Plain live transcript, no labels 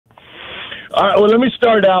All right, well, let me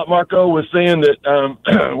start out, Marco, with saying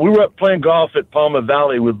that we were up playing golf at Palma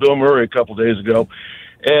Valley with Bill Murray a couple days ago,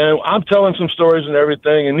 and I'm telling some stories and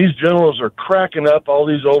everything, and these generals are cracking up, all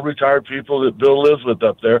these old retired people that Bill lives with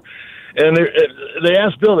up there. And they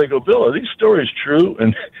asked Bill, they go, Bill, are these stories true?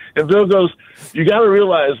 And Bill goes, you got to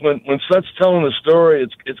realize when Sut's telling the story,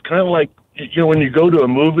 it's kind of like, when you go to a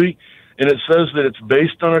movie and it says that it's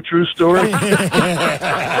based on a true story.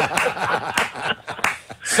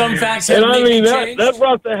 Some facts have that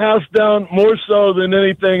brought the house down more so than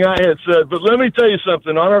anything I had said. But let me tell you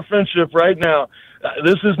something. On our friendship right now,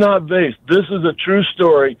 this is not based. This is a true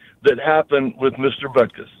story that happened with Mr.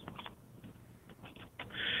 Butkus.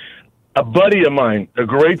 A buddy of mine, a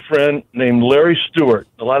great friend named Larry Stewart.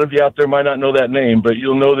 A lot of you out there might not know that name, but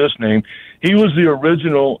you'll know this name. He was the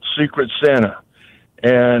original Secret Santa,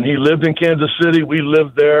 and he lived in Kansas City. We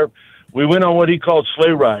lived there. We went on what he called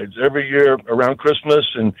sleigh rides every year around Christmas,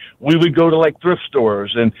 and we would go to like thrift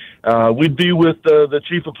stores, and we'd be with the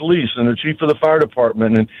chief of police and the chief of the fire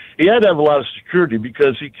department, and he had to have a lot of security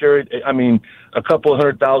because he carried, a couple of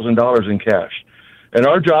 $100,000 in cash. And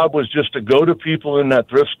our job was just to go to people in that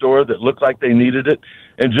thrift store that looked like they needed it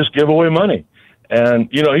and just give away money. And,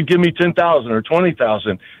 he'd give me $10,000 or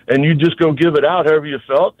 $20,000, and you just go give it out however you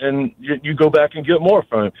felt, and you go back and get more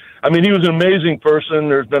from him. He was an amazing person.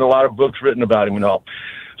 There's been a lot of books written about him and all.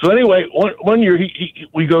 So anyway, one year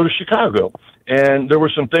we go to Chicago, and there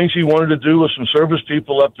were some things he wanted to do with some service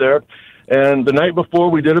people up there. And the night before,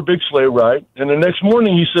 we did a big sleigh ride. And the next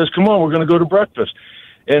morning, he says, come on, we're going to go to breakfast.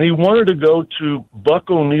 And he wanted to go to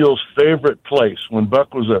Buck O'Neill's favorite place. When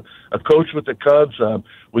Buck was a coach with the Cubs,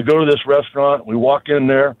 we go to this restaurant, we walk in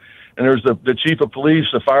there, and there's the chief of police,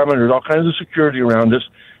 the fireman, there's all kinds of security around us,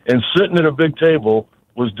 and sitting at a big table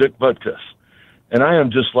was Dick Butkus. And I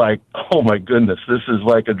am just like, oh my goodness, this is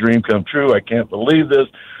like a dream come true. I can't believe this.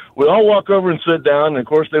 We all walk over and sit down, and of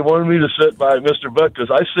course they wanted me to sit by Mr.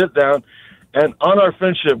 Butkus. I sit down, and on our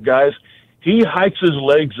friendship, guys, he hikes his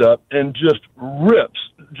legs up and just rips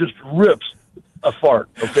a fart,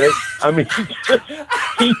 okay?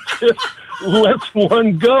 He just lets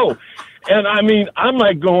one go. And I'm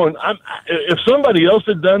like going, if somebody else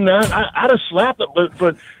had done that, I'd have slapped it,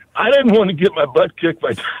 but I didn't want to get my butt kicked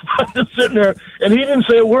by just sitting there, and he didn't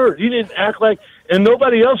say a word. He didn't act like, and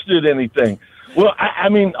nobody else did anything. Well,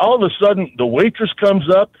 all of a sudden, the waitress comes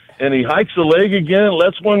up, and he hikes a leg again,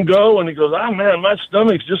 lets one go, and he goes, oh, man, my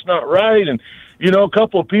stomach's just not right. And, a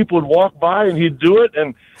couple of people would walk by, and he'd do it.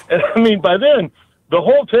 And by then, the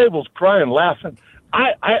whole table's crying, laughing.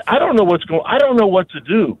 I don't know what's going on. I don't know what to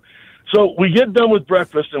do. So we get done with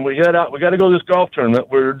breakfast, and we head out. We got to go to this golf tournament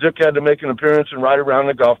where Dick had to make an appearance and ride around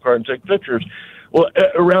in a golf cart and take pictures. Well,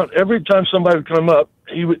 around every time somebody would come up,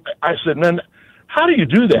 I said, man, how do you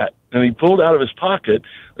do that? And he pulled out of his pocket,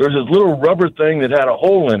 there was this little rubber thing that had a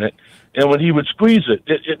hole in it, and when he would squeeze it,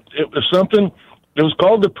 it was something, it was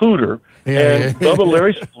called the pooter, and Bubba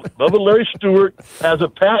Larry Stewart has a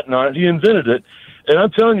patent on it. He invented it, and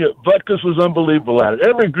I'm telling you, Butkus was unbelievable at it.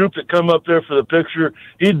 Every group that come up there for the picture,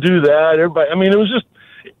 he'd do that. Everybody, it was just,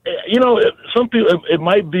 some people, it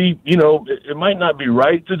might be, it might not be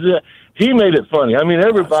right to do that. He made it funny.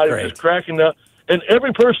 Everybody was just cracking up. And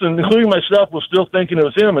every person, including myself, was still thinking it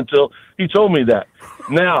was him until he told me that.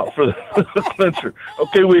 Now, for the clincher.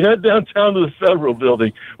 Okay, we head downtown to the Federal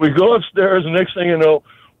Building. We go upstairs, and next thing you know,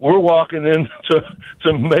 we're walking into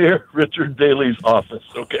Mayor Richard Daley's office,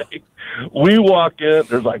 okay? We walk in.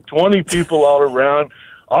 There's like 20 people all around.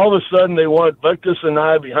 All of a sudden, they want Butkus and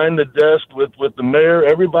I behind the desk with the mayor.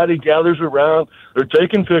 Everybody gathers around. They're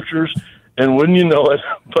taking pictures. And wouldn't you know it,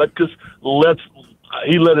 Butkus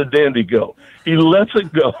let a dandy go. He lets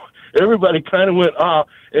it go. Everybody kind of went,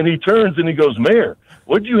 and he turns and he goes, Mayor,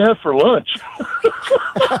 what'd you have for lunch?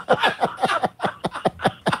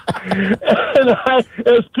 And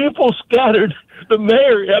as people scattered, the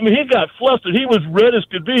mayor, he got flustered. He was red as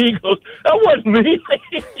could be. He goes, that wasn't me.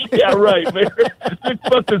 Yeah, right, Mayor. Dick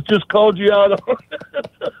Butkus just called you out on it.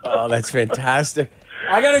 Oh, that's fantastic.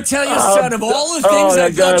 I got to tell you, son, of all the things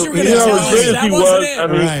I thought you were going to tell us, that wasn't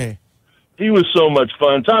it. Right. He was so much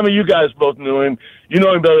fun. Tommy, you guys both knew him. You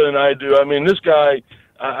know him better than I do. This guy,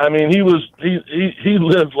 he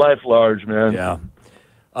lived life large, man. Yeah.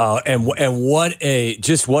 And what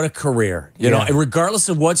a career, you know, and regardless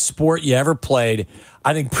of what sport you ever played,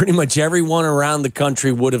 I think pretty much everyone around the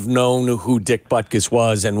country would have known who Dick Butkus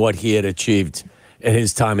was and what he had achieved in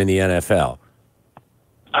his time in the NFL.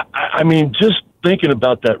 Just thinking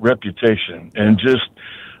about that reputation and just,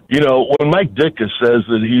 when Mike Ditka says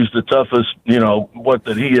that he's the toughest,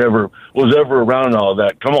 that he ever was around and all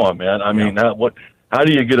that, come on, man. How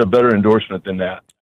do you get a better endorsement than that?